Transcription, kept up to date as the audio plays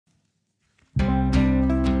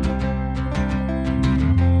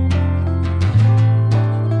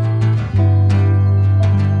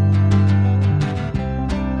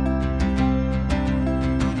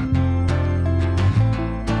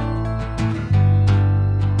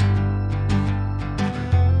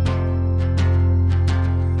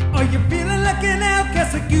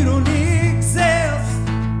you don't exist.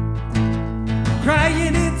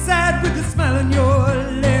 Crying inside with a smile on your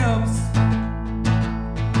lips.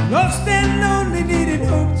 Lost and lonely, needing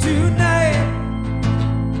hope tonight.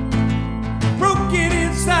 Broken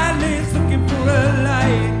in silence, looking for a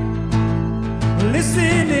light.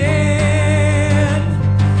 Listen in,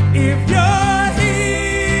 if you're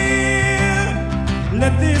here,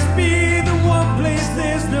 let this be the one place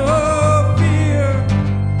there's no fear.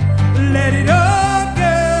 Let it all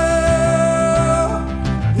go.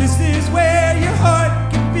 This is where your heart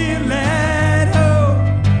can feel at home,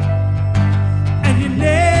 and you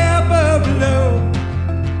never blow.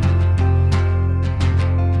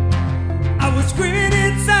 I was screaming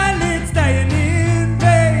in silence, dying in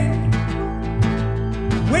vain,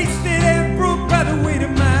 wasted and broke by the weight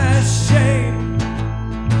of my shame.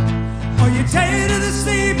 Are you tired of the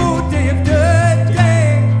same old day after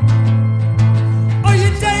day? Are you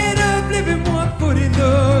tired of living one foot in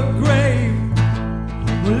the grave?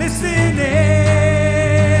 Well, listen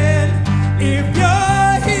in, if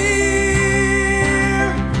you're here,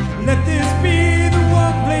 let this be the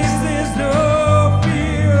one place there's no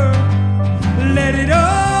fear. Let it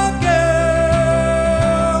all go.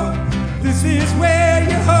 This is where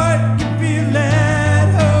your heart can feel at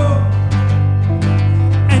home,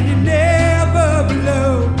 and you never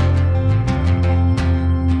blow.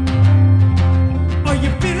 Are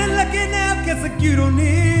you feeling like an outcast, like you don't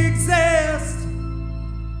exist?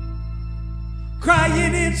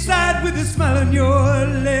 Crying inside with a smile on your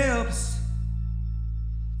lips.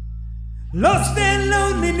 Lost and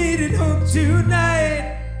lonely, needing hope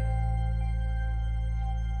tonight.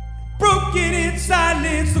 Broken in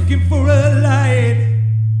silence, looking for a light.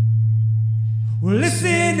 Well,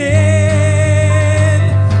 listen in,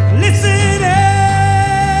 listen in,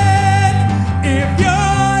 if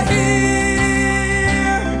you're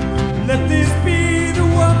here, let this be the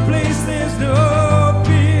one place there's no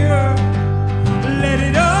fear. Let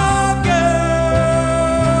it all go.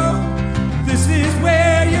 This is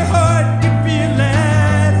where your heart can feel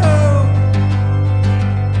at home.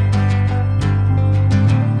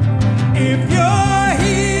 If you're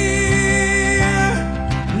here,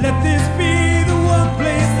 let this be the one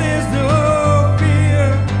place there's no fear.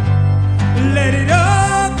 Let it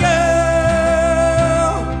all go.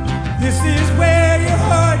 This is where your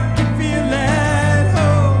heart can feel at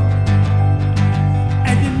home,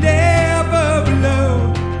 and you never blow,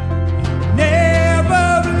 never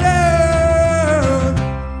blow.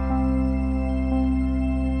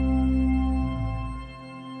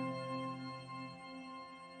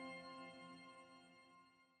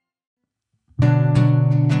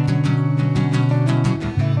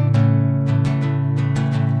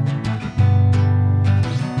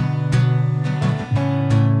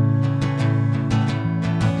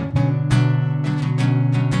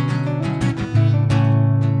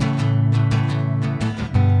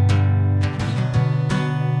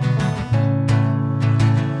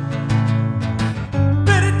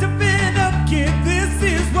 Better toughen up, kid, this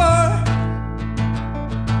is war.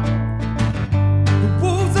 The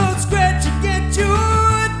wolves will scratch and get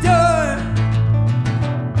your door.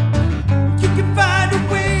 You can find a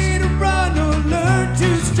way to run or learn to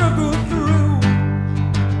struggle through.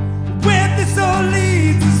 Where this all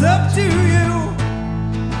leads is up to you.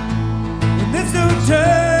 When there's no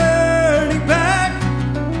turning back,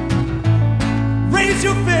 raise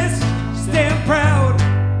your fist, stand proud.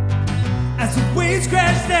 As the waves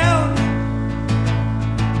crash down,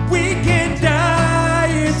 we can die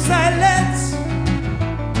in silence,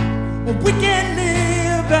 or we can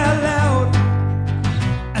live out loud.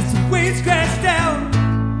 As the waves crash down,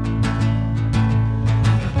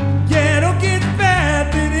 yeah, it all gets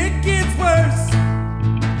bad, then it gets worse.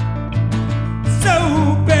 So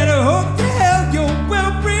better hope to hell you're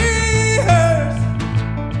well rehearsed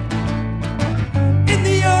in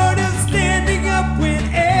the art of standing up when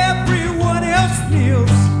everyone else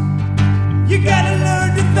kneels. You gotta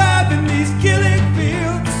learn to thrive in these killing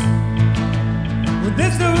fields. When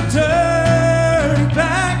there's no turning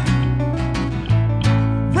back,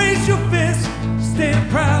 raise your fist, stand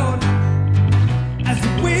proud. As the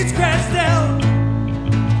waves crash down,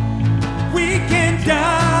 we can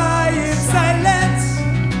die in silence,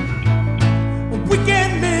 or we can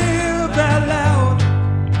live out loud.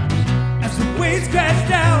 As the waves crash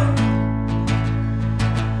down,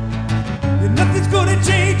 and nothing's gonna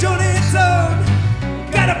change on its own.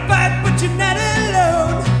 Gotta fight, but you're not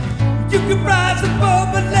alone. You can rise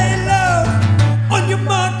above and lay low. On your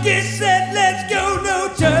mark, get set, let's go. No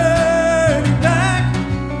turning back.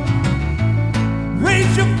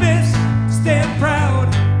 Raise your fist, stand proud.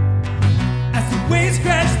 As the waves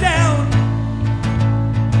crash down,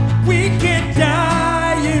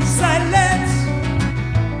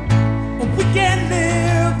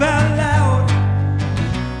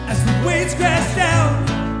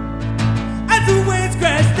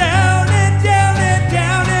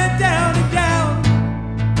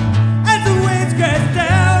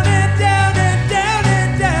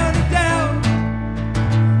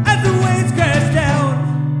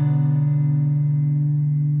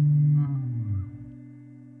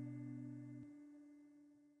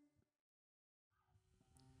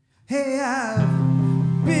 Hey,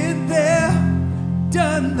 I've been there,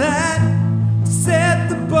 done that, set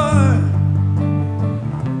the bar,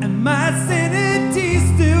 and my sanity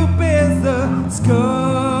still bears the scars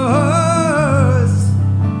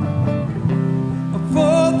of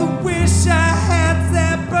all the wish I had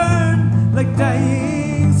that burned like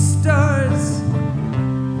dying stars.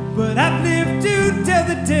 But I've lived to tell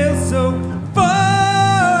the tale so far,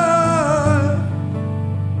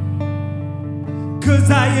 'cause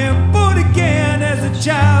I am born again as a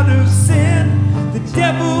child of sin. The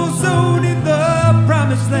devil's owning the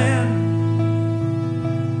promised land.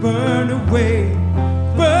 Burn away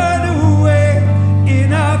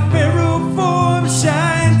in our pharaoh form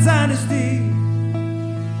shines honesty.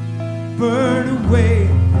 Burn away,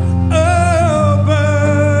 oh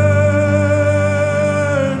burn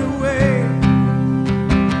away.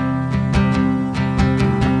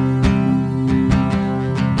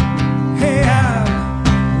 Hey, I've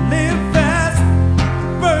lived fast,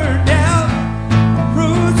 burned out,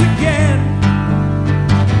 rose again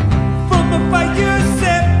from a fire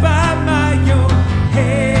set by my own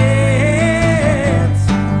hands.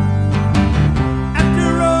 After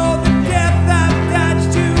all the death I've dodged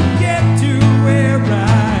to get to where I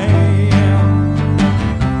am,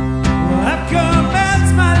 well, I've come out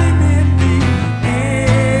smiling in the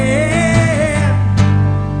end.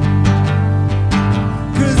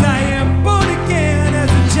 'Cause I am born again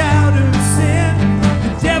as a child of sin.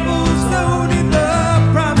 The devil's owning the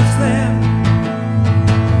promised land.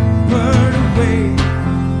 Burn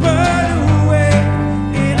away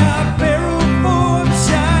in our pharaoh form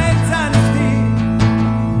shines honesty.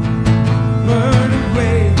 Burn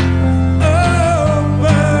away, oh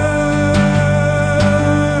burn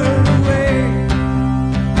away.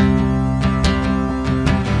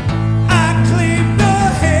 I claim the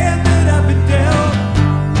hand that I've been dealt,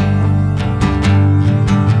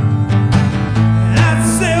 and I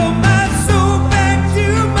sell my soul back to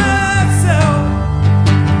myself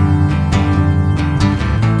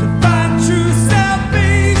to find true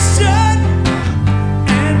salvation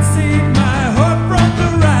and save my heart from the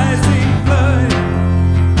rising flood.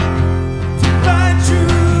 To find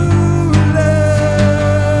true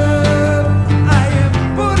love, I am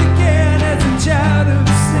born again as a child of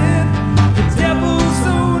sin. The devil's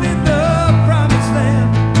owning the promised land.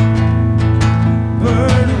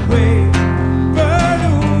 Burn away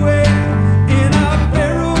in our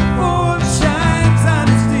pharaoh form shines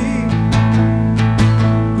honesty.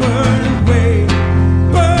 Burn away,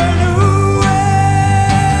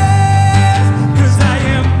 'cause I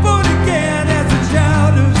am born again as a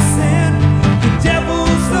child of sin. The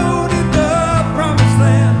devil's owning the promised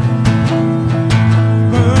land.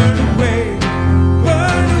 Burn away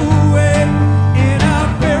in our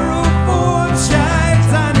pharaoh form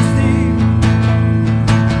shines honesty.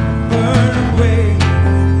 Burn away,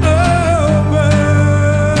 oh burn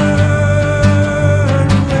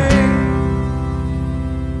away.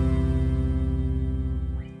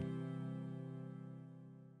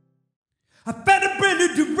 I found a brand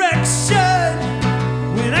new direction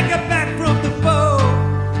when I got back from the foe.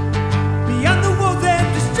 Beyond the walls and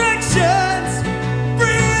distractions,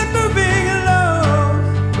 free and moving alone.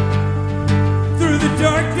 Through the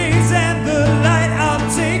dark days and the light, I'll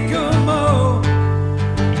take 'em all.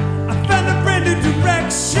 I found a brand new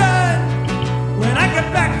direction when I got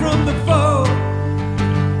back from the foe.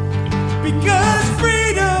 Because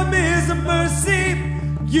freedom is a mercy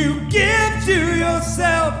you give to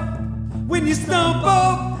yourself when you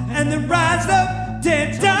stumble and then rise up 10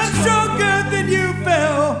 times stronger than you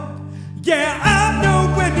fell. Yeah, I know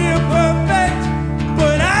when you're perfect,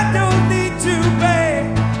 but I don't need to be.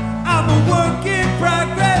 I'm a work in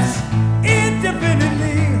progress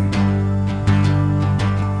indefinitely.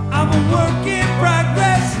 I'm a work in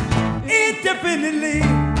progress indefinitely.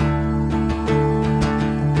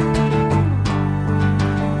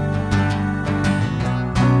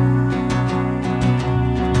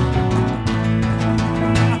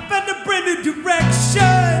 I found a brand new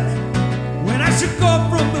direction when I shook off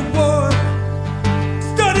from the war.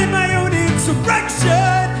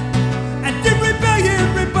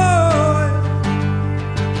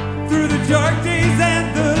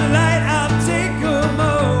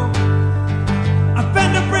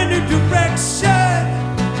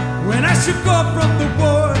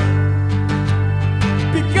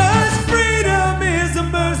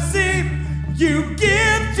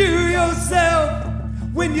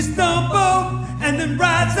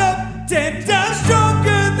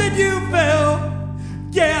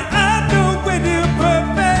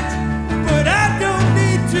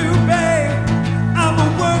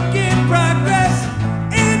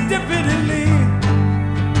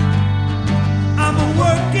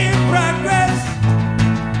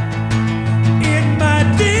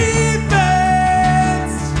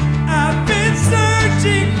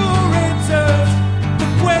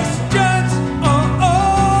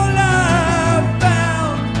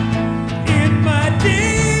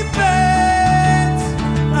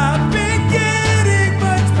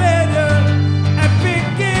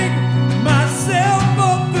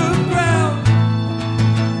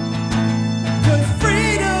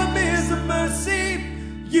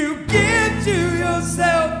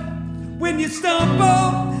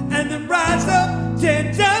 fall and then rise up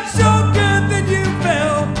 10 times stronger than you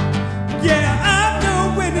fell. Yeah, I'm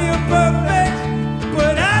nowhere near perfect,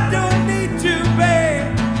 but I don't need to be.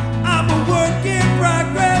 I'm a work in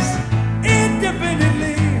progress,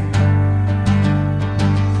 indefinitely.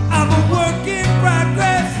 I'm a work in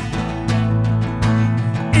progress.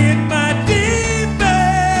 In my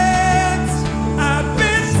defense, I've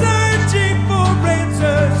been searching for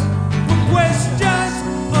answers, for questions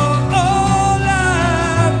are all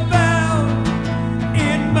I've found.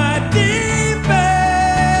 In my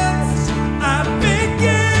defense, I've been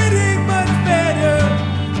getting much better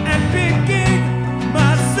at picking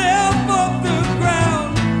myself off the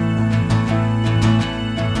ground.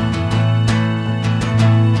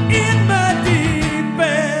 In my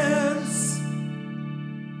defense.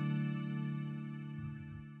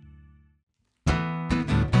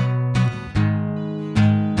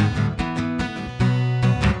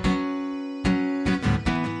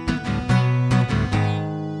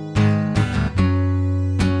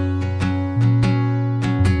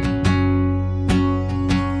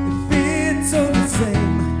 If it's all the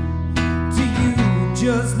same to you,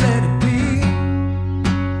 just let it be.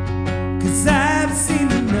 'Cause I've seen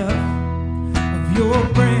enough of your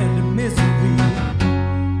brand of misery.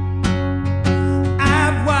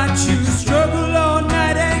 I've watched you struggle all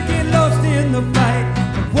night and get lost in the fight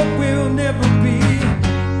of what will never be.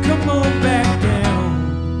 Come on back down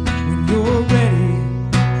when you're ready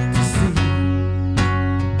to see.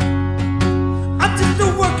 I'm just a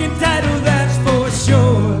working title, that's for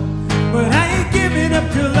sure, but I ain't giving up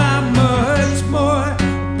till I'm much more.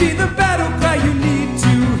 Be the battle cry you need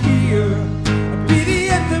to hear. Be the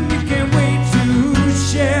anthem you can't wait to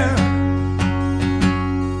share.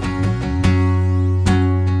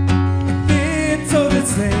 If it's all the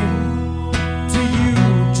same to you,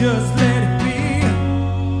 just let it be.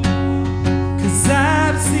 'Cause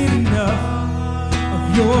I've seen enough of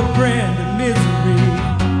your brand of misery.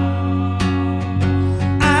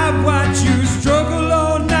 I've watched you struggle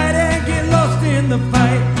all night and get lost in the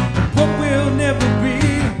fight of what will never be.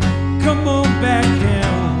 Come on back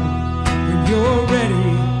down when you're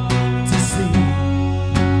ready to see.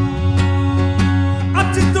 I'm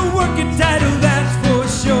just a working title, that's for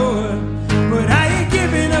sure, but I ain't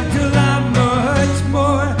giving up till I'm much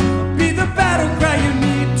more. I'll be the battle cry you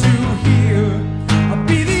need to hear. I'll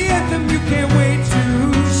be the anthem you can't wait to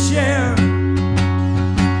share.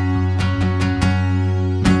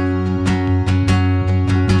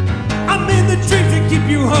 I'm in the dreams that keep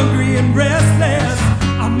you hungry and restless.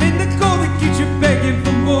 I'm in the cold that keeps you begging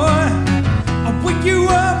for more. I'll wake you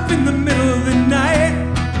up in the middle of the night.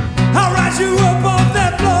 I'll rise you up off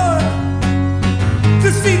that floor to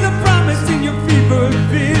see the promise in your fevered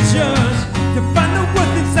visions, to find the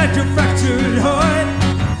worth inside your fractured heart.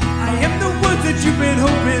 I am the words that you've been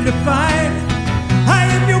hoping to find. I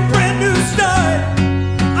am your brand new start.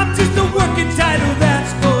 I'm just a working title,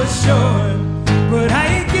 that's for sure, but I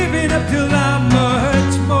ain't giving up till I'm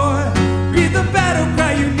much more. Be the battle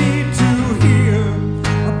cry you need to hear.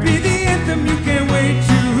 I'll be the anthem you can't wait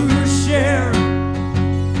to share.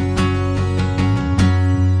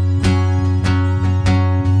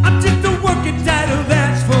 I'm just a working title,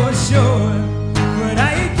 that's for sure, but I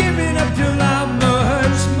ain't giving up till I'm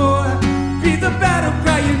much more. Be the battle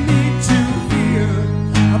cry you need to hear.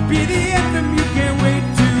 I'll be the anthem you can't wait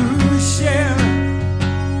to share.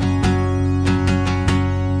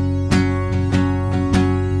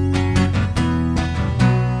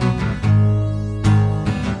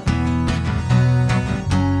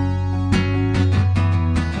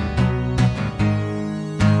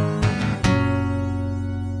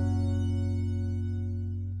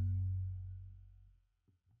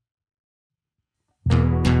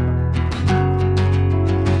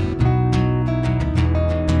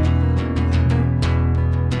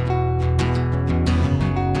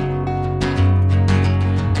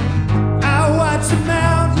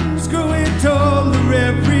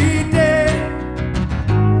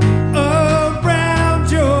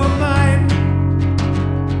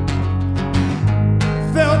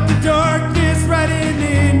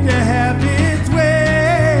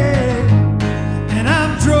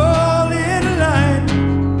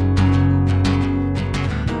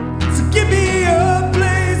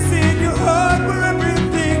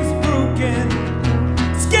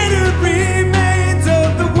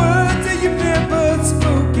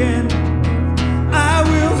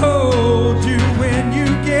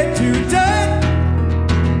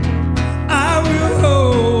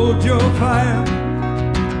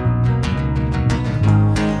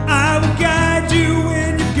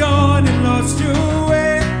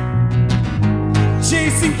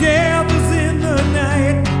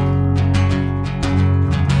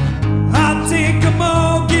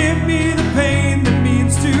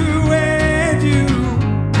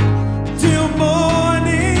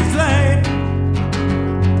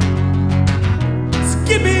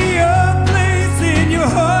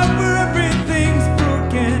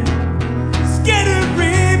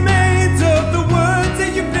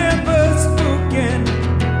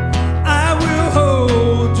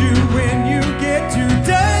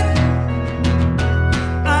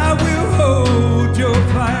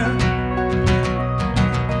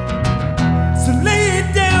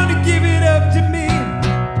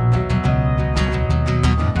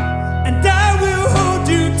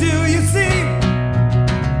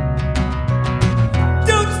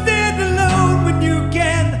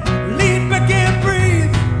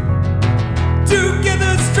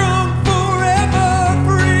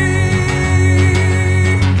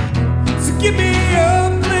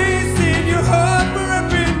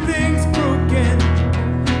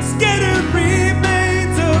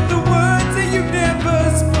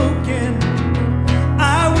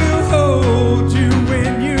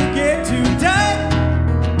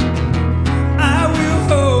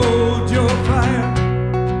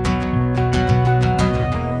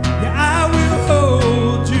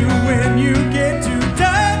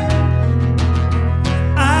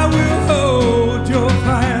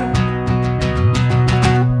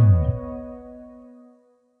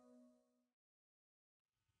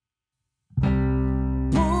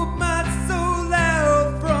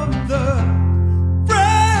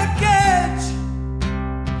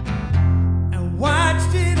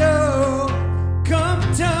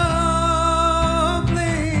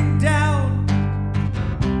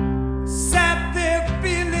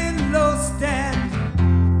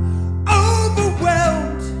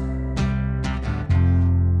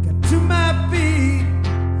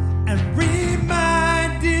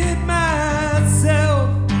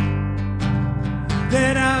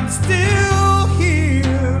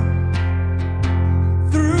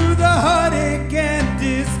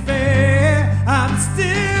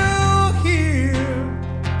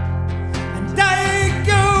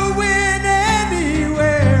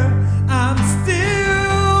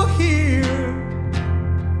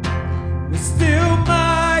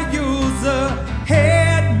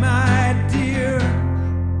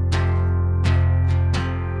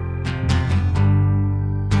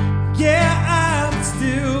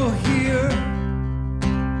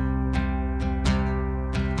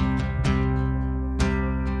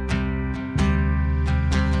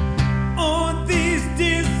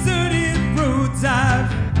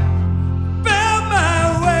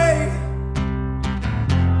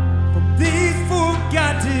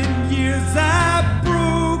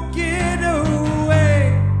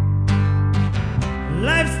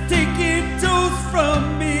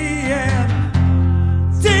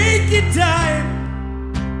 time,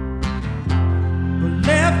 but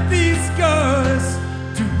left these scars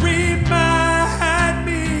to remind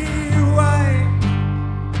me why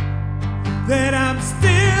that I'm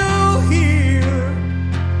still here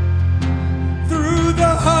through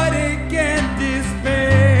the heartache and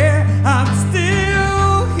despair. I'm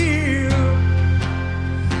still here,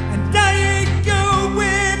 and I ain't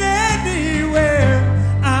going anywhere.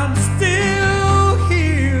 I'm still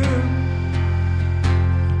here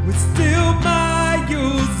with still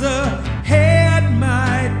miles ahead,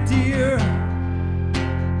 my dear.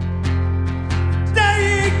 And I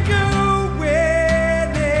ain't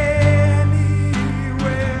going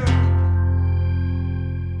anywhere.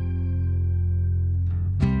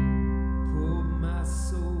 Pulled my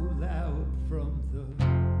soul out from the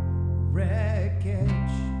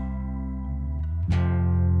wreckage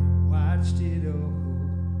and watched it all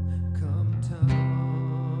come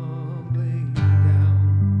tumbling down.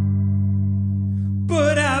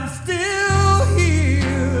 But I'm still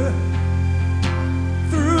here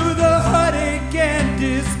through the heartache and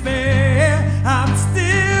despair. I'm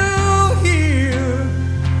still here,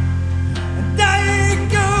 and I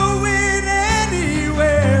ain't going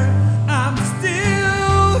anywhere. I'm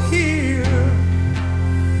still here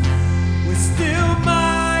with still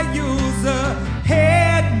miles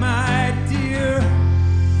ahead, my dear.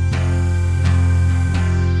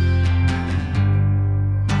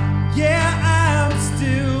 Yeah, I'm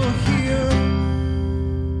still here.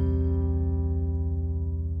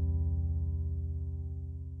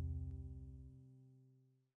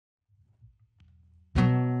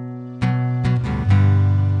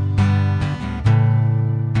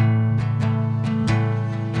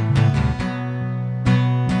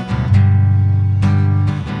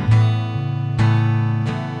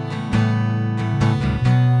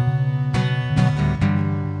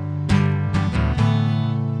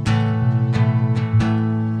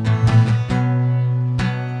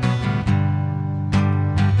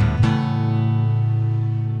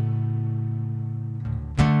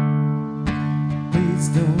 Please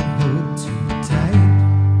don't hold too tight.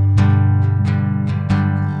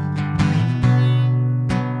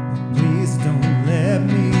 Please don't let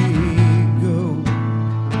me go.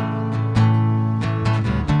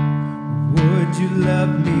 Would you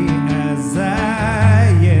love me as I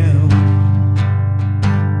am?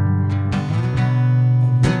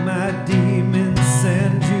 Or will my demons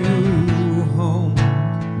send you home?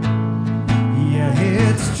 Yeah,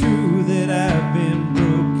 it's true that I've been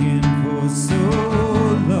broken for so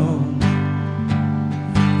long.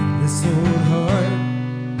 This old heart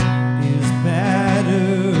is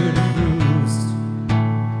battered and bruised.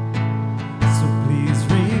 So please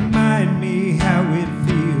remind me how it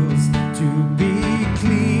feels to be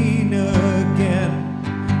clean again.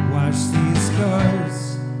 Wash these scars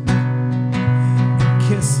and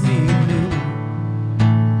kiss me new.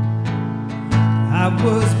 I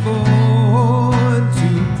was born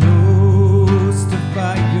too close to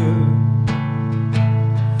fire,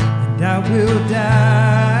 and I will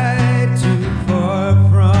die too far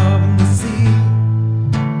from the sea.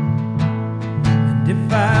 And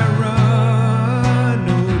if I run,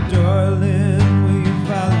 oh darling, will you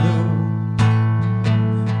follow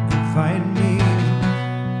and find me?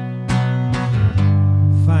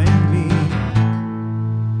 Find me.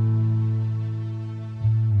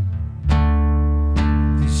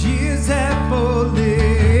 These years have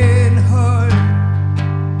fallen hard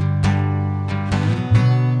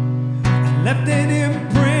and left an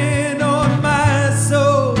imprint on my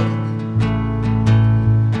soul.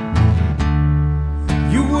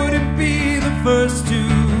 You wouldn't be the first to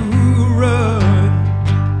run,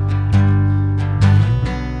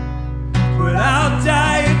 but I'll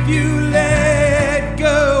die if you let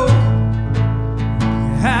go.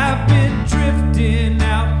 You have been drifting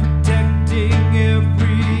out, protecting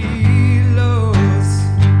every loss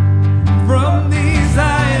from these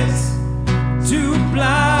eyes too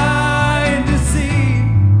blind to see.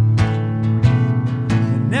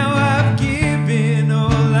 And now I've given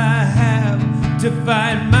all I have to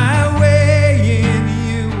find my way in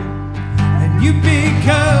you, and you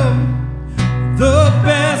become the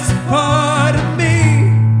best part of me.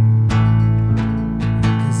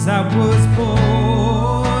 'Cause I was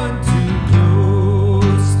born too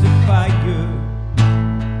close to fire,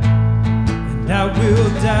 and I will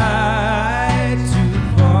die too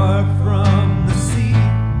far from the sea.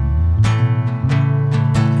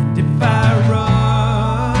 And if I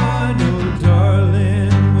run, oh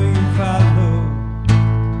darling, will you follow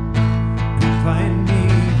and find me?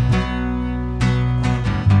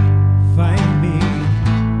 Find me.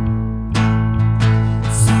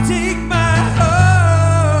 So take my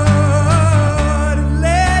heart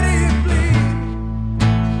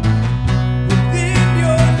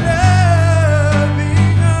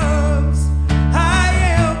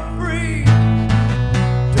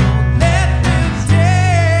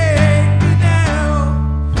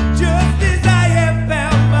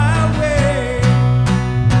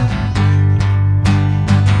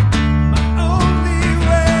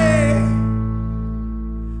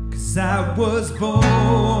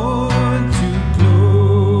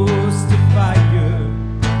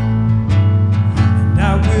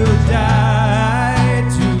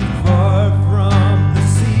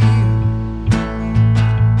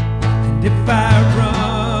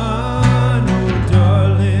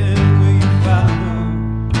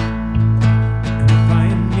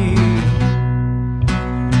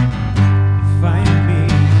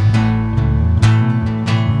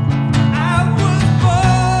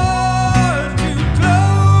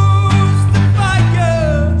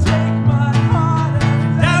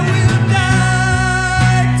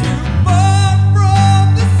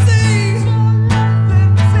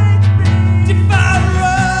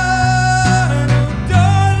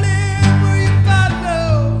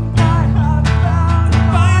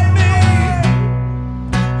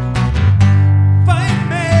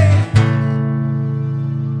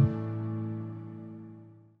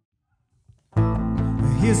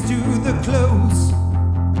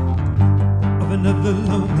another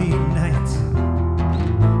lonely night.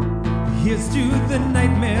 Here's to the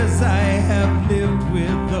nightmares I have lived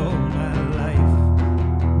with all my life.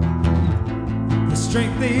 The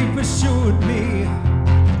strength they've assured me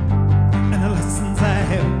and the lessons I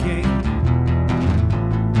have gained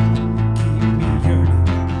keep me yearning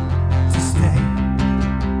to stay.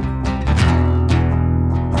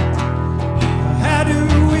 How do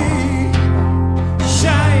we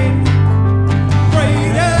shine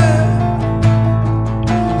brighter?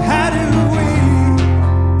 How do we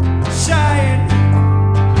shine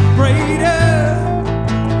brighter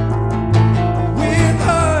with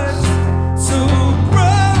hearts so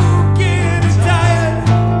broken and tired?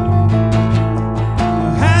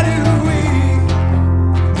 How do we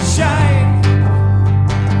shine?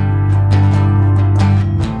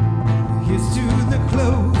 Here's to the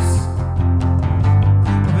close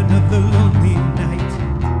of another lonely night.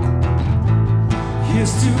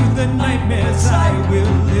 Here's to the nightmares I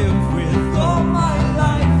will live with all my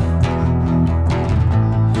life.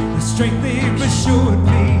 The strength they've assured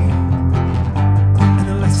me and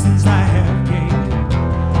the lessons I have gained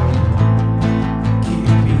keep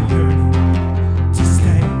me yearning to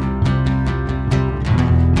stay.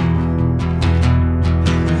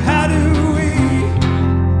 How do we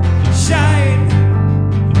shine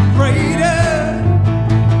brighter?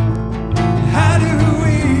 How do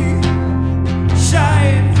we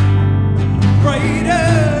shine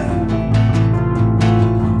brighter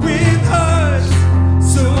with hearts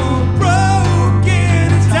so broken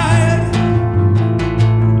and tired?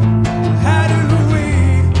 How do we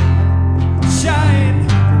shine?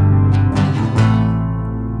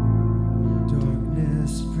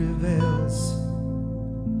 Darkness prevails,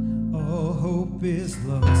 all hope is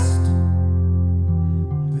lost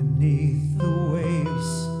beneath the waves,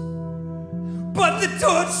 but the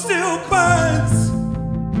torch still burns,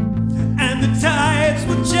 and the tides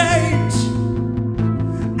will change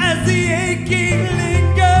as the aching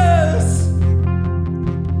lingers.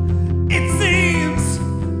 It seems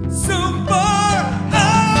so far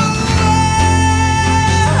away.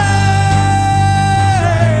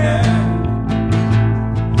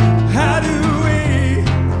 How do we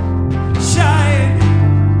shine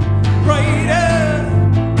brighter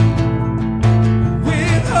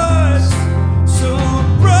with hearts so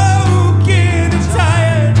broken and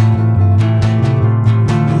tired?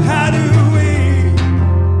 How do we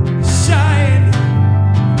shine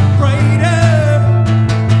brighter?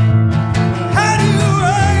 How do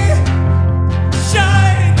I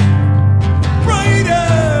shine brighter?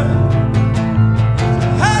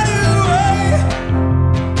 How do I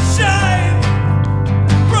shine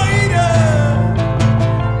brighter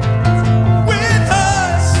with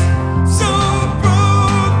hearts so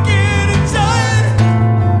broken and tired?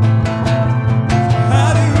 How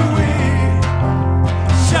do we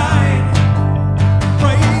shine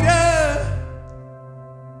brighter?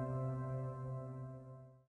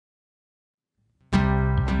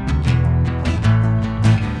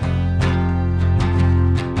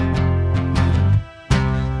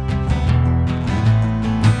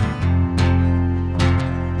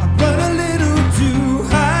 I run a little too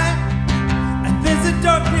high, and there's a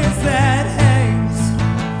darkness that hangs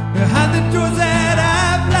behind the doors that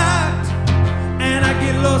I've locked, and I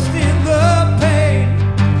get lost in the pain.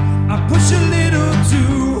 I push a little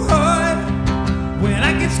too hard when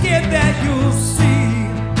I get scared that you'll see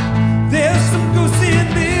there's some ghosts in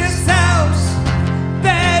this house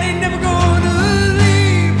that ain't never gonna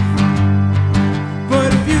leave.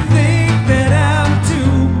 But if you think that I'm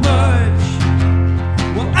too much,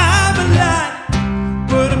 well, I'm a lot,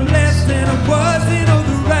 but I'm less than I was in all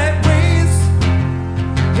the right ways.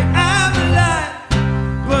 Yeah, I'm a lot,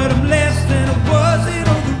 but I'm less than I was in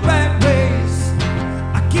all the right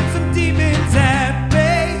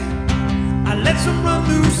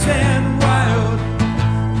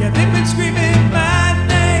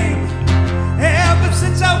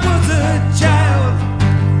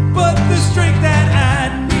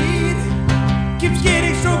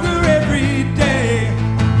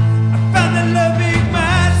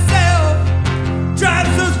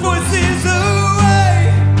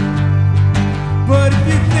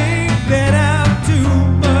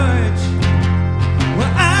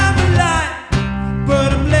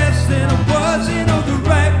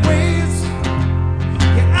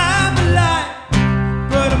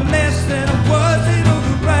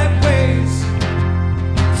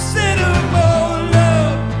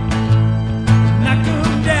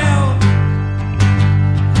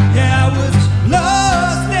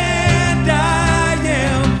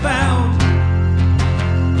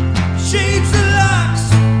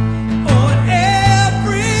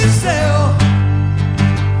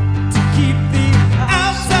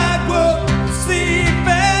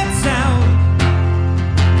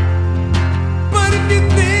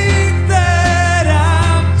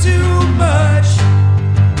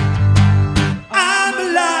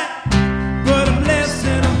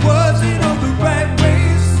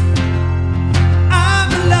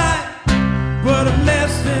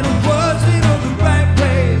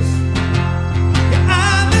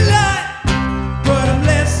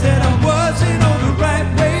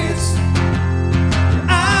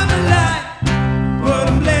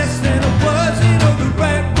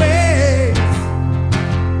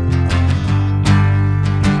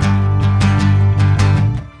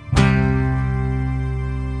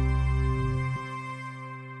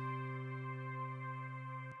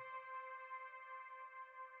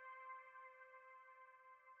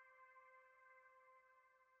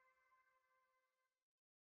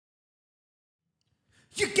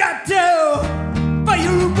You got to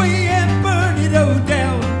fire away and burn it all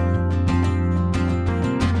down.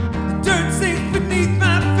 The dirt sinks beneath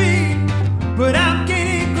my feet, but I'm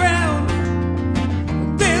gaining ground.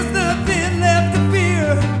 There's nothing left to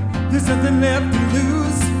fear, there's nothing left to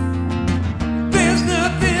lose. There's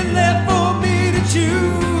nothing left for me to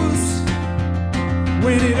choose.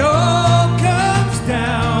 When it all comes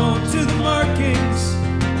down to the markings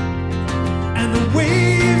and the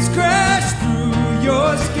waves crash through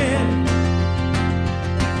your skin.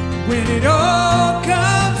 When it all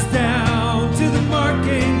comes down to the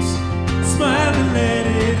markings, smile and let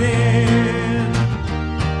it in.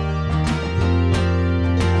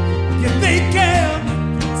 Yeah, they can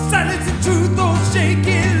silence the truth or shake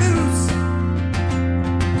it loose.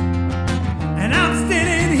 And I'm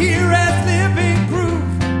standing here as living proof.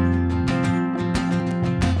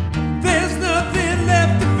 There's nothing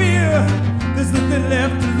left to fear, there's nothing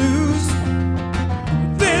left to lose.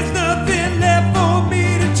 There's nothing left for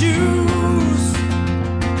me to choose.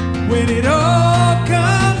 When it all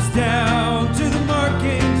comes down to the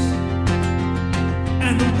markings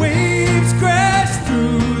and the waves crash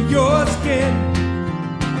through your skin.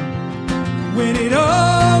 When it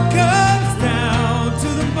all comes down to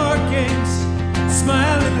the markings,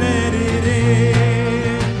 smile and let it in.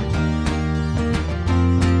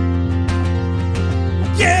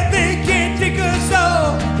 Yeah, they can't take us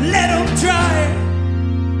all, let them try.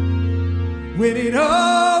 When it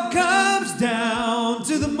all comes down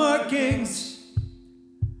to the markings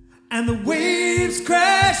and the waves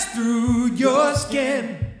crash through your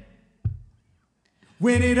skin.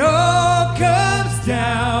 When it all comes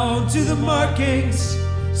down to the markings,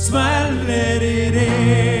 smile and let it in.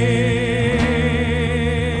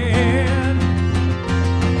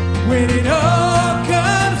 When it all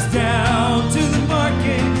comes down to the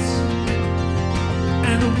markings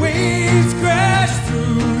and the waves crash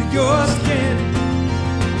through your skin.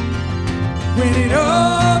 When it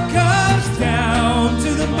all comes down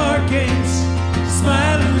to the markings,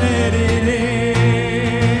 smile and let it in.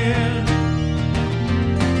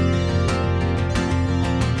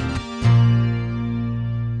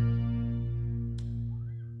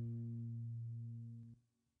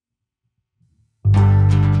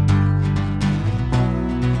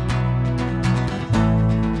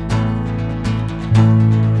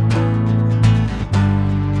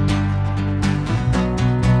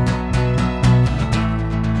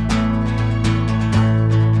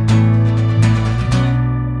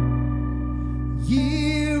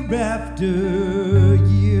 After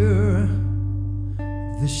year,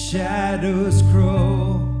 the shadows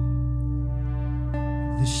crawl,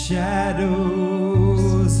 the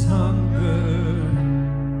shadows hunger,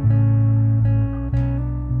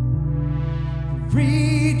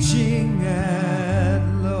 reaching at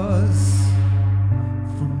loss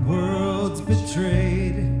from worlds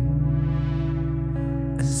betrayed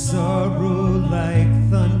and sorrow like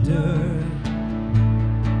thunder.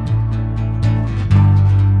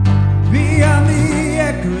 Beyond the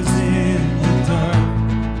echoes in the dark,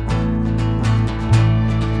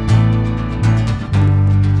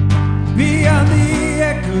 beyond the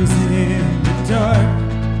echoes in the dark,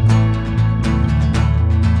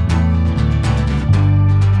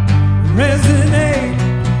 resonate,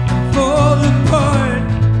 fall apart.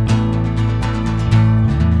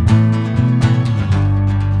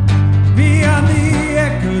 Beyond the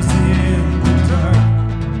echoes in the dark.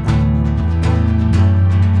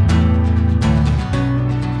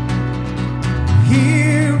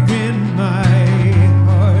 Here in my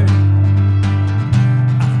heart,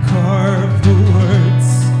 I've carved the words.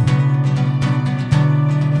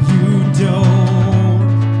 You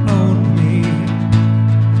don't own me.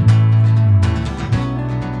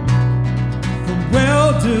 From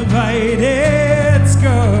well-divided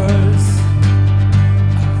scars,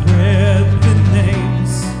 I've read the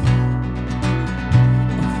names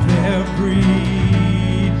of every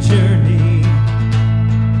journey.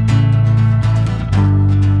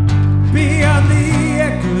 Beyond the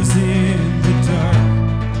echoes in the dark,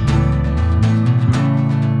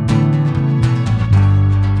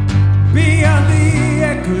 beyond the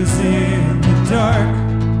echoes in the dark,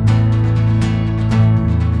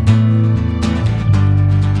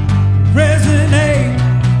 resonate.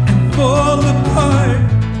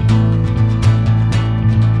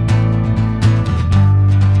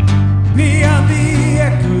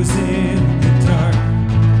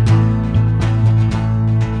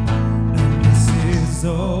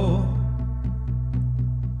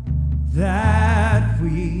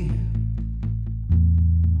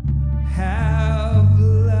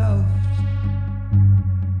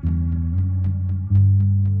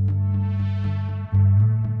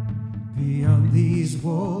 these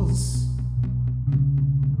walls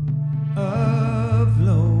of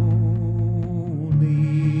loneliness.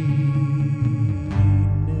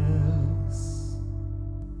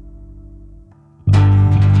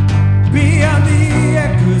 Beyond the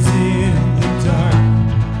echoes in the dark,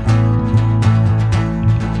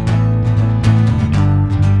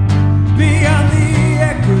 beyond the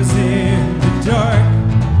echoes in the dark,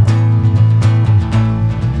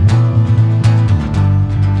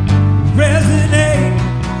 resonate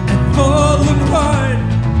and fall apart.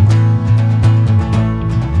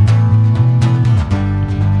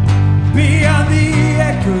 Beyond the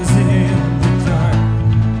echoes in the dark,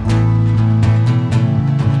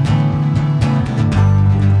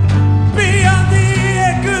 beyond the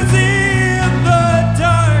echoes in the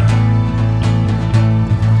dark,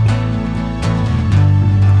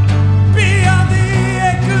 beyond the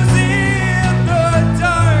echoes in the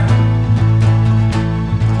dark,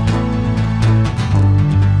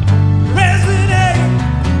 resonate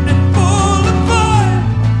and fall apart.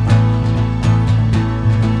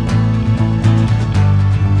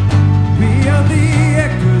 Beyond the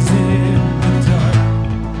echoes in the dark,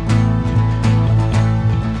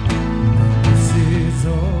 this is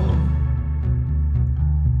all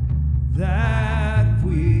that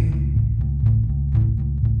we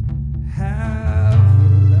have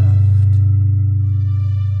left.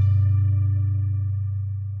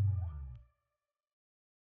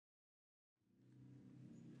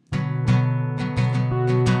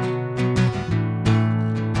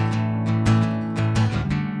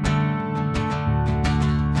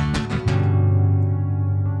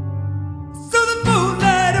 So the moon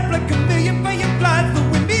light up like a million fireflies,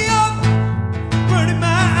 blowing me up, burning my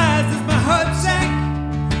eyes as my heart sank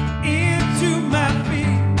into my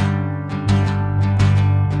feet.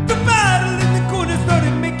 The bottle in the corner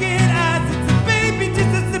started making eyes. It's a baby,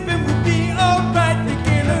 just a sipping will be alright. They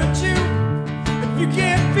can't hurt you if you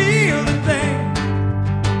can't feel a thing.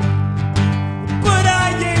 But I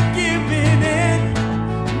ain't giving in.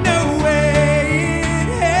 No way in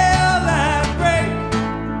hell I break.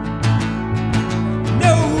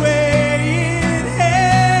 No way in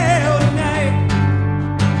hell tonight.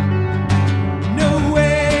 No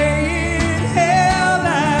way in hell I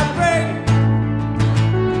break.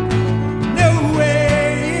 No way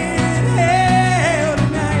in hell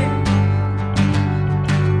tonight.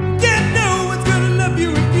 Yeah, no one's gonna love you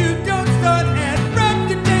if you don't start and wrap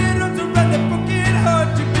your dead arms around that broken heart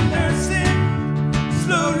you've been nursing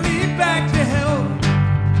slowly back to health.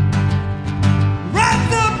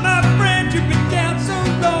 Rise up, my friend, you've been down so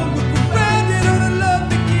long. Look around at all the love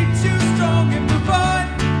that keeps you strong and move on.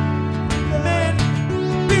 Man,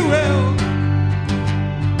 be well,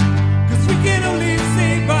 'cause we can only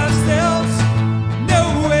save ourselves. No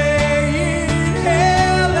way in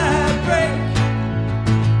hell I break.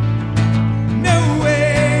 No way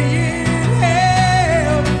in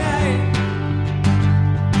hell tonight.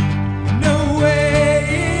 No way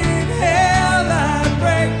in hell I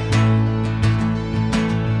break.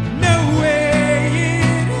 No way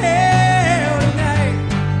in hell tonight.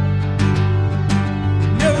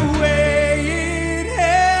 No way in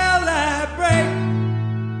hell I break.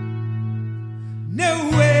 No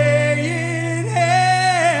way in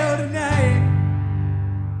hell tonight.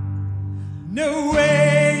 No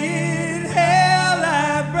way in hell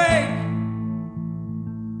I break.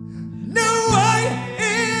 No way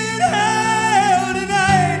in hell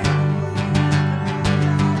tonight.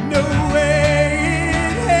 No way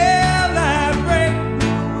in hell I break.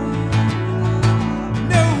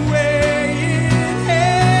 No way in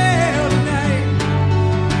hell tonight.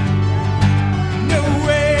 No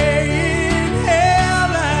way in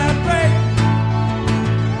hell I break.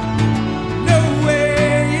 No way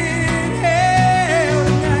in hell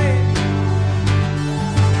tonight.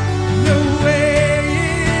 No way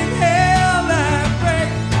in hell I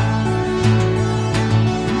break.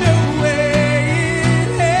 No way in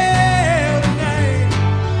hell tonight.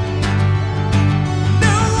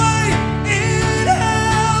 No way in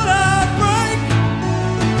hell I break.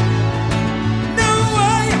 No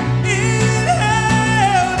way in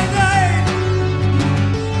hell tonight.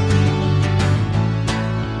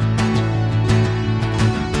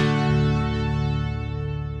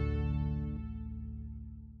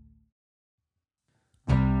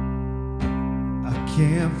 I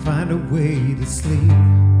can't find a way to sleep,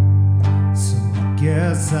 so I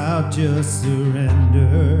guess I'll just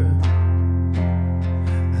surrender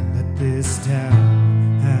and let this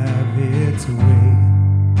town have its way.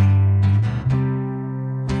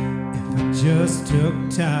 If I just took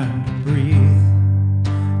time to breathe,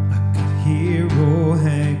 I could hear old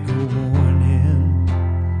Hank a warning.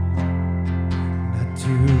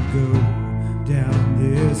 go down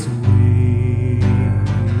this way.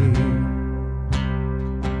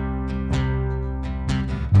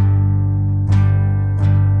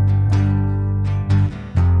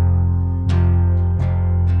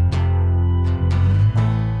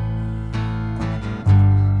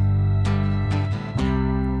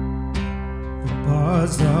 The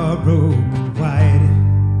bars are open wide,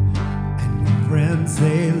 and your friends,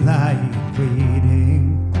 they lie waiting.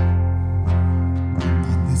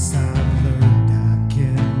 On this I've learned I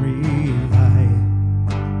can rely.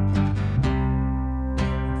 They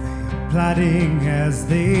are plotting as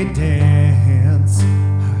they dance,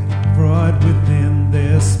 hiding fraud within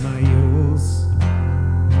their smiles.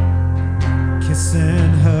 Kiss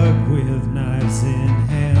and hug with knives in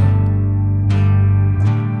hand,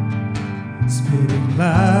 spitting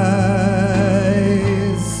lies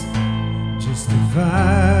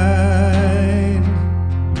justified.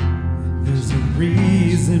 There's a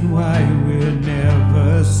reason why we're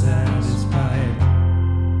never satisfied.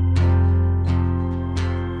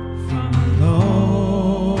 From a long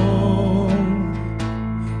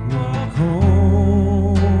walk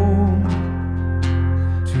home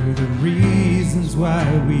to the reasons why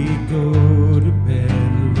we go to bed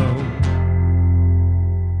alone.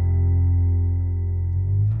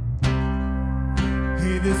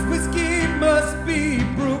 Hey, this whiskey must be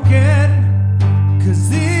broken, 'cause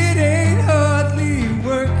it ain't hardly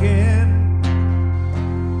working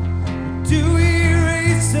to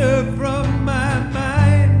erase her from my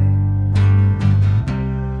mind.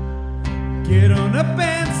 Get on up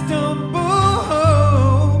and stumble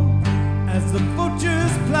home as the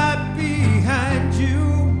vultures plot behind you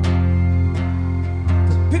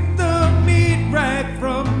to pick the meat right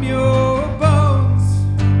from your bones.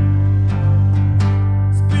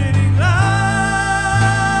 Spitting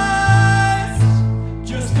lies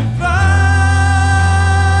justified.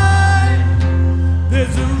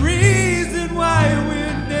 There's a reason why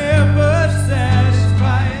we're never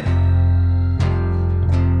satisfied.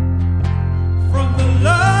 From the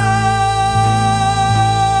long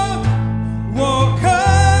walk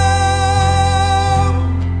home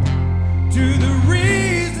to the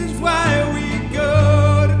reasons why we go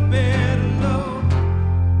to bed alone.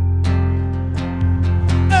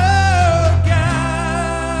 Oh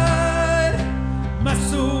God, my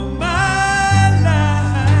soul, my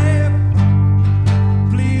life,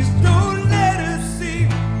 please don't let us see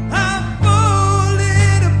I'm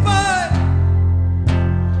falling apart.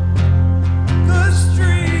 The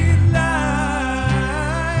street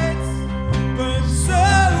lights burn so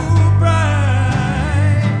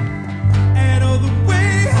bright, and on the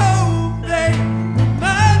way home they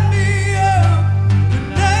remind me of the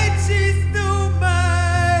night she stole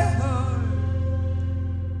my heart.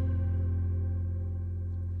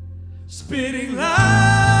 Spitting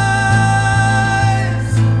lies